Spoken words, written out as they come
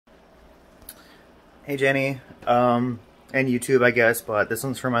Hey Jenny, and YouTube I guess, but this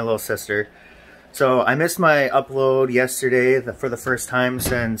one's for my little sister. So I missed my upload yesterday for the first time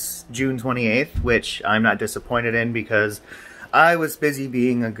since June 28th, which I'm not disappointed in because I was busy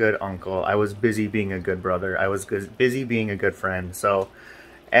being a good uncle. I was busy being a good brother. I was busy being a good friend. So,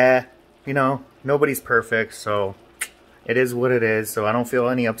 you know, nobody's perfect, so it is what it is. So I don't feel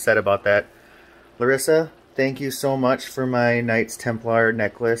any upset about that. Larissa, thank you so much for my Knights Templar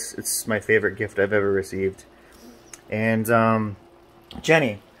necklace. It's my favorite gift I've ever received. And,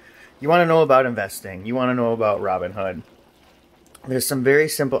 Jenny, you want to know about investing. You want to know about Robinhood. There's some very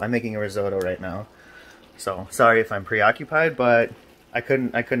simple... I'm making a risotto right now. So, sorry if I'm preoccupied, but I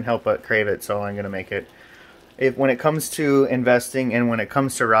couldn't help but crave it, so I'm going to make it. When it comes to investing and when it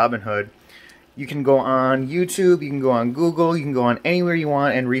comes to Robinhood, you can go on YouTube, you can go on Google, you can go on anywhere you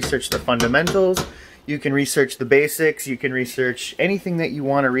want and research the fundamentals. You can research the basics, you can research anything that you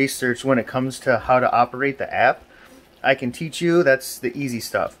want to research when it comes to how to operate the app. I can teach you. That's the easy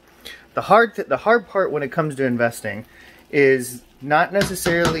stuff. The hard part when it comes to investing is not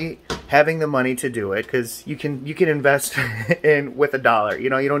necessarily having the money to do it, because you can invest with $1. You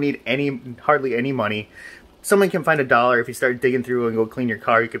know, you don't need hardly any money. Someone can find $1 if you start digging through and go clean your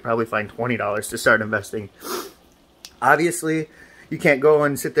car. You could probably find $20 to start investing. Obviously, you can't go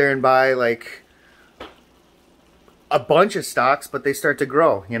and sit there and buy like a bunch of stocks, but they start to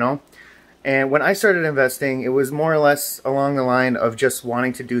grow, you know? And when I started investing, it was more or less along the line of just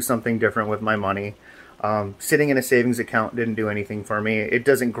wanting to do something different with my money. Sitting in a savings account didn't do anything for me. It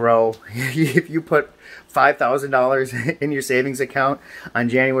doesn't grow. If you put $5,000 in your savings account on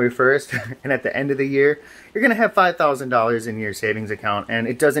January 1st, and at the end of the year, you're going to have $5,000 in your savings account, and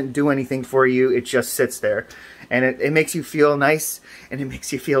it doesn't do anything for you. It just sits there. And it makes you feel nice, and it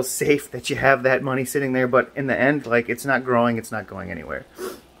makes you feel safe that you have that money sitting there, but in the end, like, it's not growing, it's not going anywhere.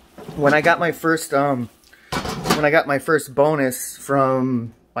 When I got my first bonus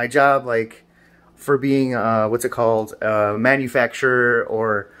from my job, like, for being what's it called, manufacturer,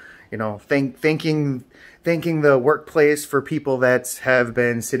 or, you know, thanking the workplace for people that have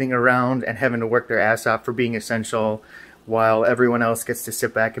been sitting around and having to work their ass off for being essential, while everyone else gets to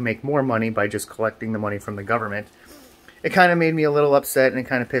sit back and make more money by just collecting the money from the government. It kind of made me a little upset, and it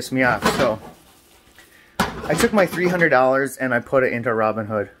kind of pissed me off. So I took my $300 and I put it into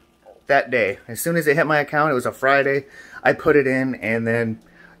Robinhood that day. As soon as it hit my account, it was a Friday, I put it in, and then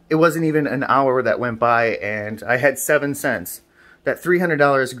it wasn't even an hour that went by and I had 7 cents. That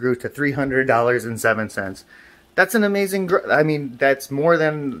 $300 grew to $300.07. That's an amazing, I mean, that's more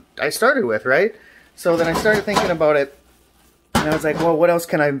than I started with, right? So then I started thinking about it, and I was like, well, what else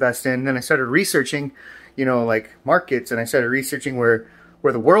can I invest in? And then I started researching, you know, like markets, and I started researching where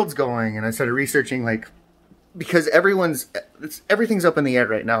the world's going, and I started researching, like, because everything's up in the air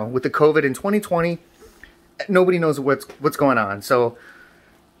right now with the COVID in 2020. Nobody knows what's going on. So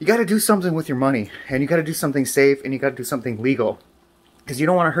you got to do something with your money, and you got to do something safe, and you got to do something legal, because you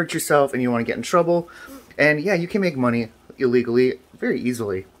don't want to hurt yourself and you don't want to get in trouble. And yeah, you can make money illegally very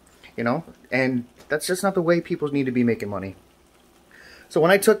easily, you know, and that's just not the way people need to be making money. So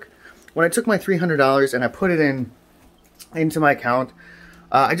when I took my $300 and I put it into my account,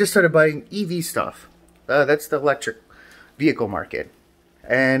 I just started buying EV stuff. That's the electric vehicle market.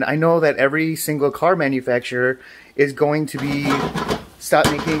 And I know that every single car manufacturer is going to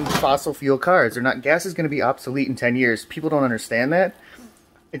stop making fossil fuel cars. Gas is going to be obsolete in 10 years. People don't understand that.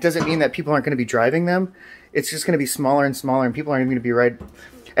 It doesn't mean that people aren't going to be driving them. It's just going to be smaller and smaller, and people aren't even going to be right.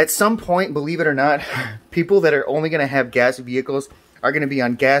 At some point, believe it or not, people that are only going to have gas vehicles are going to be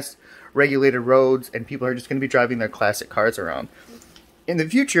on gas regulated roads, and people are just going to be driving their classic cars around. In the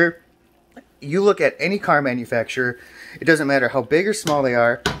future, you look at any car manufacturer, it doesn't matter how big or small they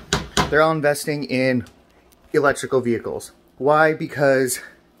are, they're all investing in electrical vehicles. Why? Because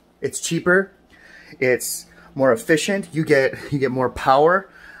it's cheaper, it's more efficient, you get more power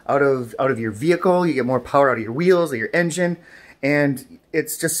out of your vehicle, you get more power out of your wheels, or your engine, and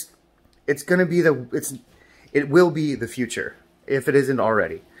it will be the future if it isn't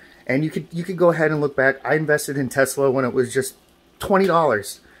already. And you could go ahead and look back. I invested in Tesla when it was just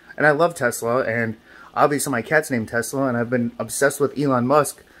 $20. And I love Tesla, and obviously my cat's named Tesla, and I've been obsessed with Elon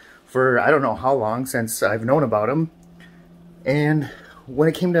Musk for I don't know how long, since I've known about him. And when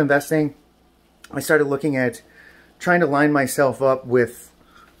it came to investing, I started looking at trying to line myself up with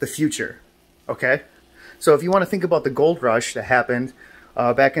the future, okay? So if you want to think about the gold rush that happened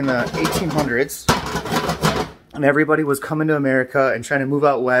back in the 1800s, and everybody was coming to America and trying to move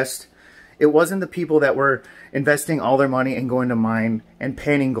out west, it wasn't the people that were investing all their money and going to mine and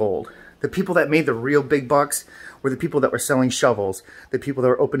panning gold. The people that made the real big bucks were the people that were selling shovels, the people that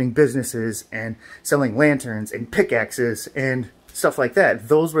were opening businesses and selling lanterns and pickaxes and stuff like that.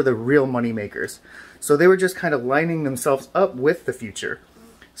 Those were the real money makers. So they were just kind of lining themselves up with the future.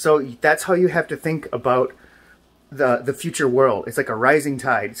 So that's how you have to think about the future world. It's like a rising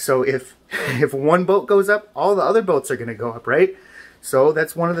tide. So if one boat goes up, all the other boats are going to go up, right? So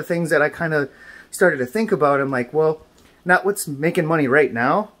that's one of the things that I kind of started to think about. I'm like, well, not what's making money right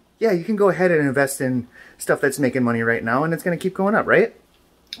now. Yeah, you can go ahead and invest in stuff that's making money right now, and it's going to keep going up, right?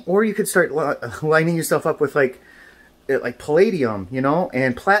 Or you could start lining yourself up with like palladium, you know,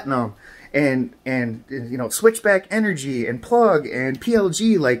 and platinum, and you know, Switchback Energy and Plug and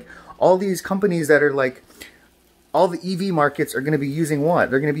PLG, like all these companies that are like, all the EV markets are going to be using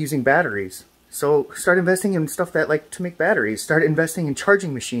what? They're going to be using batteries. So start investing in stuff that like to make batteries. Start investing in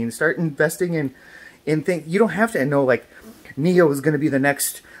charging machines. Start investing in things. You don't have to know like NIO is going to be the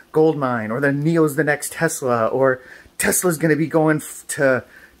next gold mine, or the NIO is the next Tesla, or Tesla's going to be going to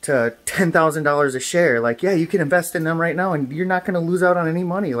 $10,000 a share. Like, yeah, you can invest in them right now and you're not going to lose out on any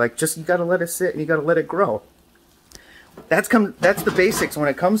money. Like, just, you got to let it sit and you got to let it grow. That's the basics when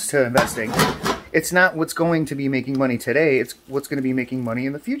it comes to investing. It's not what's going to be making money today, it's what's going to be making money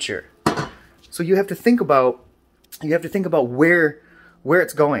in the future. So you have to think about where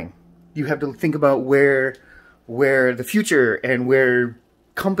it's going. You have to think about where the future and where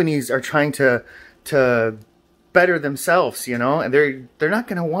companies are trying to better themselves, you know, and they're not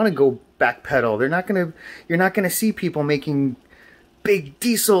going to want to go backpedal. You're not going to see people making big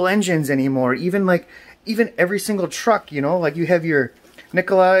diesel engines anymore. Even every single truck, you know, like you have your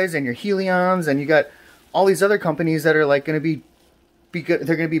Nikolais and your Helions, and you got all these other companies that are like going to be they're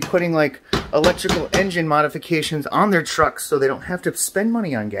going to be putting like electrical engine modifications on their trucks so they don't have to spend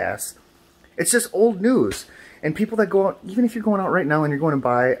money on gas. It's just old news. And people that go out, even if you're going out right now and you're going to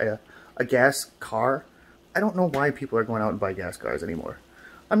buy a gas car, I don't know why people are going out and buy gas cars anymore.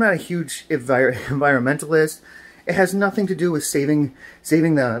 I'm not a huge environmentalist. It has nothing to do with saving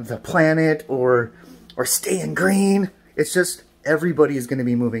the planet or staying green. It's just everybody is going to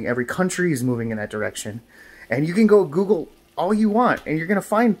be moving. Every country is moving in that direction. And you can go Google all you want, and you're going to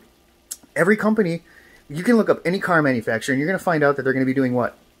find every company. You can look up any car manufacturer, and you're going to find out that they're going to be doing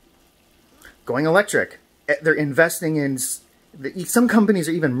what? Going electric. They're investing in... Some companies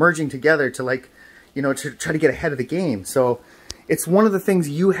are even merging together to, like, you know, to try to get ahead of the game. So it's one of the things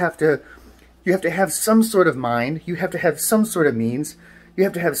you have to have some sort of mind. You have to have some sort of means. You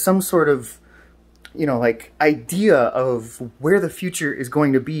have to have some sort of, you know, like, idea of where the future is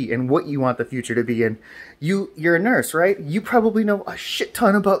going to be and what you want the future to be. And you're a nurse, right? You probably know a shit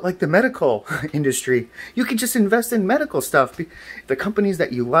ton about, like, the medical industry. You could just invest in medical stuff. The companies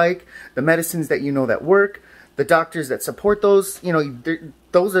that you like, the medicines that you know that work, the doctors that support those, you know,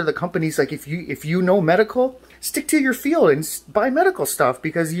 those are the companies. Like, if you know medical, stick to your field and buy medical stuff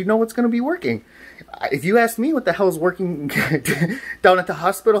because you know what's going to be working. If you ask me what the hell is working down at the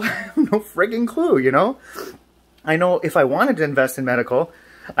hospital, I have no friggin' clue, you know? I know if I wanted to invest in medical,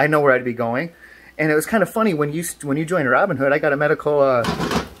 I know where I'd be going. And it was kind of funny when you joined Robinhood, I got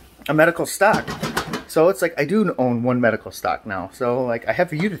a medical stock. So it's like, I do own one medical stock now. So like, I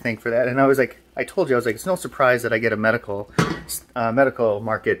have you to thank for that. And I was like, I told you, I was like, it's no surprise that I get a medical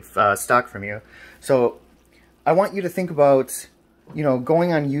market stock from you. So I want you to think about, you know,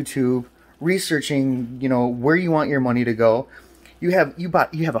 going on YouTube, researching, you know, where you want your money to go. You have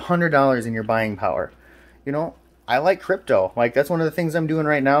 $100 in your buying power. You know, I like crypto. Like, that's one of the things I'm doing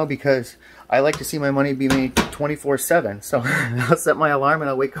right now because I like to see my money be made 24/7. So I'll set my alarm and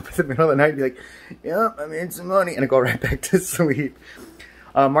I'll wake up in the middle of the night and be like, yep, I made some money, and I go right back to sleep.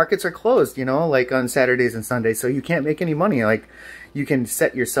 Markets are closed, you know, like on Saturdays and Sundays, so you can't make any money. Like, you can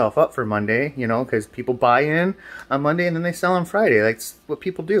set yourself up for Monday, you know, because people buy in on Monday and then they sell on Friday. That's what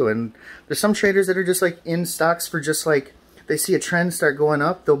people do. And there's some traders that are just like in stocks for just like, they see a trend start going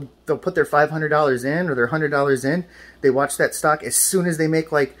up, they'll put their $500 in or their $100 in. They watch that stock. As soon as they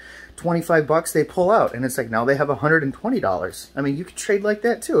make like 25 bucks, they pull out, and it's like now they have $120. I mean, you could trade like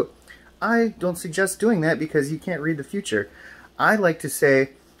that too. I don't suggest doing that because you can't read the future. I like to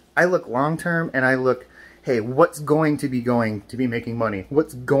say, I look long term and I look, hey, what's going to be making money?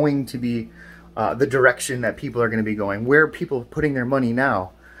 What's going to be the direction that people are going to be going? Where are people putting their money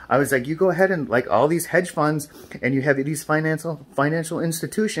now? I was like, you go ahead and like all these hedge funds, and you have these financial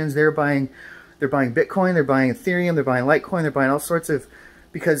institutions. They're buying Bitcoin, they're buying Ethereum, they're buying Litecoin, they're buying all sorts of,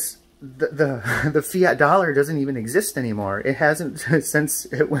 because the fiat dollar doesn't even exist anymore. It hasn't since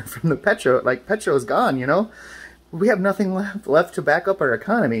it went from the petro. Like, petro is gone, you know. We have nothing left to back up our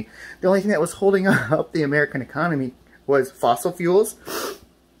economy. The only thing that was holding up the American economy was fossil fuels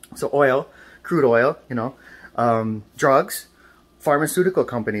So oil, crude oil, you know, drugs, pharmaceutical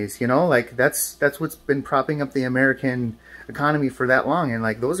companies, you know, like that's what's been propping up the American economy for that long. And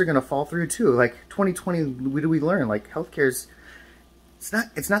like those are going to fall through too. Like 2020, what did we learn? Like healthcare's, it's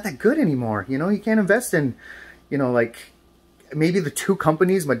not that good anymore. You know, you can't invest in, you know, like maybe the two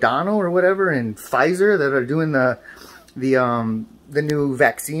companies, Moderna or whatever, and Pfizer that are doing the new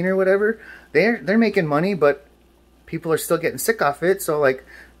vaccine or whatever. They're making money, but people are still getting sick off it. So like,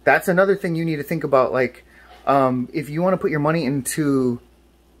 that's another thing you need to think about. Like, if you want to put your money into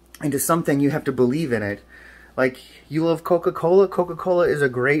something, you have to believe in it. Like, you love Coca-Cola. Coca-Cola is a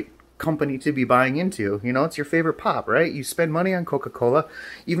great company to be buying into. You know, it's your favorite pop, right? You spend money on Coca-Cola.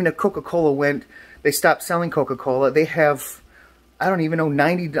 Even if Coca-Cola they stopped selling Coca-Cola, they have, I don't even know,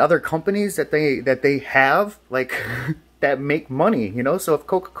 90 other companies that they have, like, that make money, you know? So if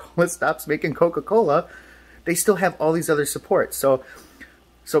Coca-Cola stops making Coca-Cola, they still have all these other supports. So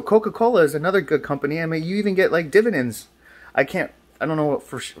Coca-Cola is another good company. I mean, you even get like dividends. I don't know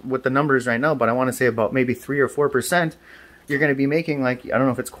what the number is right now, but I want to say about maybe 3 or 4% you're going to be making. Like, I don't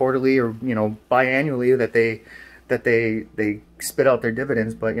know if it's quarterly or, you know, biannually that they spit out their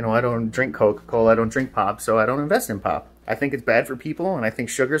dividends. But, you know, I don't drink Coca-Cola, I don't drink pop, so I don't invest in pop. I think it's bad for people, and I think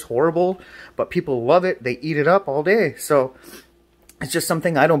sugar's horrible, but people love it. They eat it up all day. So it's just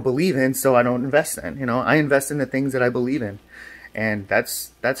something I don't believe in, so I don't invest in. You know, I invest in the things that I believe in. And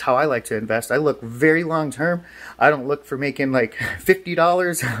that's how I like to invest. I look very long term. I don't look for making like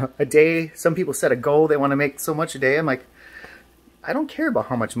 $50 a day. Some people set a goal, they want to make so much a day. I'm like, I don't care about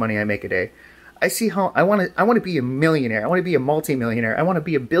how much money I make a day. I see how I want to be a millionaire. I want to be a multimillionaire. I want to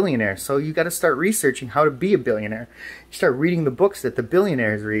be a billionaire. So you got to start researching how to be a billionaire. You start reading the books that the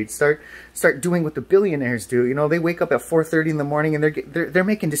billionaires read. Start doing what the billionaires do. You know, they wake up at 4:30 in the morning and they're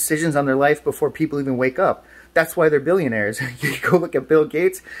making decisions on their life before people even wake up. That's why they're billionaires. You go look at Bill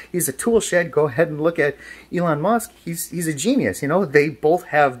Gates, he's a tool shed. Go ahead and look at Elon Musk. He's a genius. You know, they both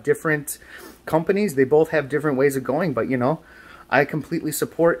have different companies. They both have different ways of going. But, you know, I completely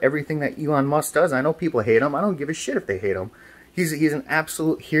support everything that Elon Musk does. I know people hate him. I don't give a shit if they hate him. He's an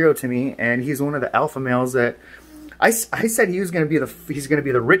absolute hero to me, and he's one of the alpha males that I said he's going to be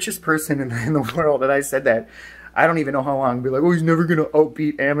the richest person in the world, and I said that. I don't even know how long. Be like, oh, he's never going to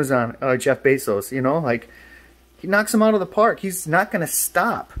outbeat Amazon, Jeff Bezos. You know, like, he knocks him out of the park. He's not going to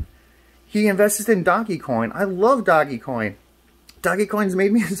stop. He invested in Dogecoin. I love Dogecoin. Dogecoin's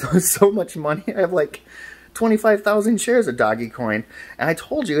made me so much money. I have like 25,000 shares of Dogecoin. And I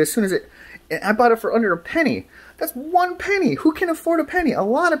told you, as soon as I bought it for under a penny. That's 1 penny. Who can afford a penny? A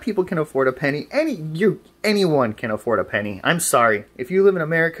lot of people can afford a penny. Anyone can afford a penny. I'm sorry. If you live in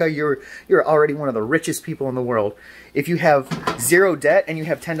America, you're already one of the richest people in the world. If you have zero debt and you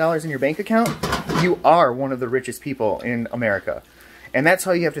have $10 in your bank account, you are one of the richest people in America. And that's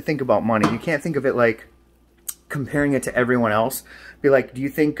how you have to think about money. You can't think of it like comparing it to everyone else. Be like, do you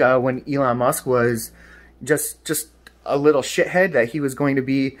think when Elon Musk was just a little shithead that he was going to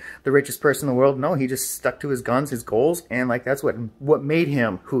be the richest person in the world? No, he just stuck to his guns, his goals, and like that's what made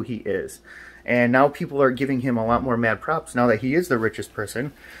him who he is. And now people are giving him a lot more mad props now that he is the richest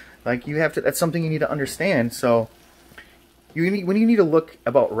person. Like, you have to, that's something you need to understand. So when you need to look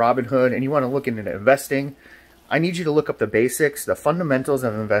about Robinhood and you want to look into investing, I need you to look up the basics, the fundamentals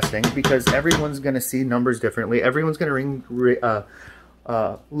of investing, because everyone's going to see numbers differently. Everyone's going to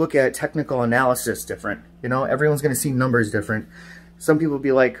look at technical analysis different. You know, everyone's going to see numbers different. Some people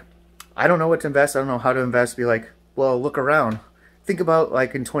be like, I don't know what to invest. I don't know how to invest. Be like, well, look around. Think about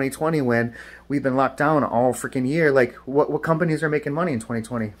like in 2020 when we've been locked down all freaking year. Like, what companies are making money in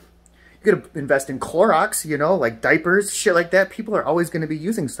 2020? You could invest in Clorox, you know, like diapers, shit like that. People are always going to be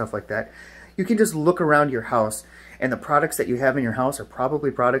using stuff like that. You can just look around your house, and the products that you have in your house are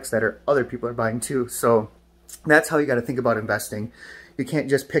probably products that other people are buying too. So that's how you got to think about investing. You can't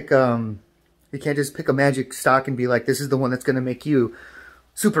just pick a magic stock and be like, this is the one that's going to make you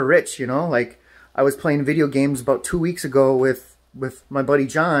super rich, you know? Like, I was playing video games about 2 weeks ago with my buddy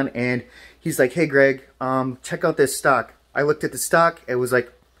John, and he's like, hey Greg, check out this stock. I looked at the stock. It was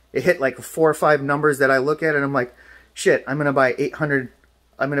like, it hit like 4 or 5 numbers that I look at, and I'm like, shit, I'm gonna buy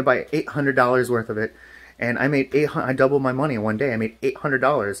 $800 worth of it. And I doubled my money in one day. I made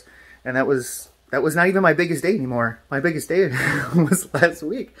 $800, and that was not even my biggest day anymore. My biggest day was last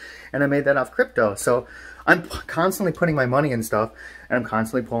week, and I made that off crypto. So I'm constantly putting my money in stuff, and I'm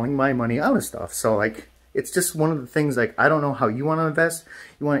constantly pulling my money out of stuff. So like, it's just one of the things, like, I don't know how you want to invest.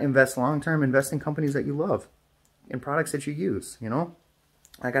 You want to invest long-term, invest in companies that you love, in products that you use, you know?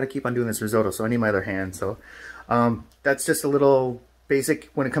 I got to keep on doing this risotto, so I need my other hand. So that's just a little basic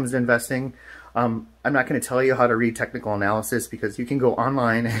when it comes to investing. I'm not going to tell you how to read technical analysis, because you can go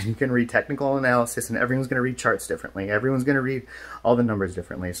online and you can read technical analysis and everyone's going to read charts differently. Everyone's going to read all the numbers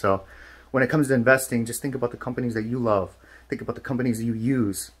differently. So when it comes to investing, just think about the companies that you love. Think about the companies you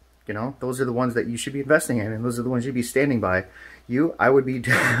use. You know, those are the ones that you should be investing in, and those are the ones you'd be standing by. I would be,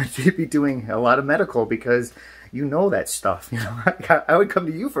 you'd be doing a lot of medical, because you know that stuff. You know, I would come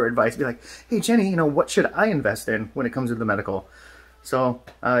to you for advice, be like, hey, Jenny, you know, what should I invest in when it comes to the medical? So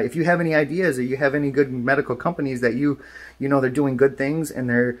if you have any ideas, or you have any good medical companies that you know they're doing good things, and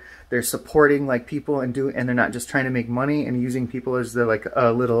they're supporting like people, and they're not just trying to make money and using people as the like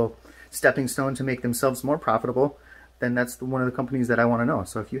a little stepping stone to make themselves more profitable, then that's one of the companies that I want to know.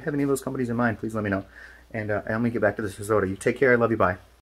 So if you have any of those companies in mind, please let me know. And I'm going to get back to this risotto. You take care. I love you. Bye.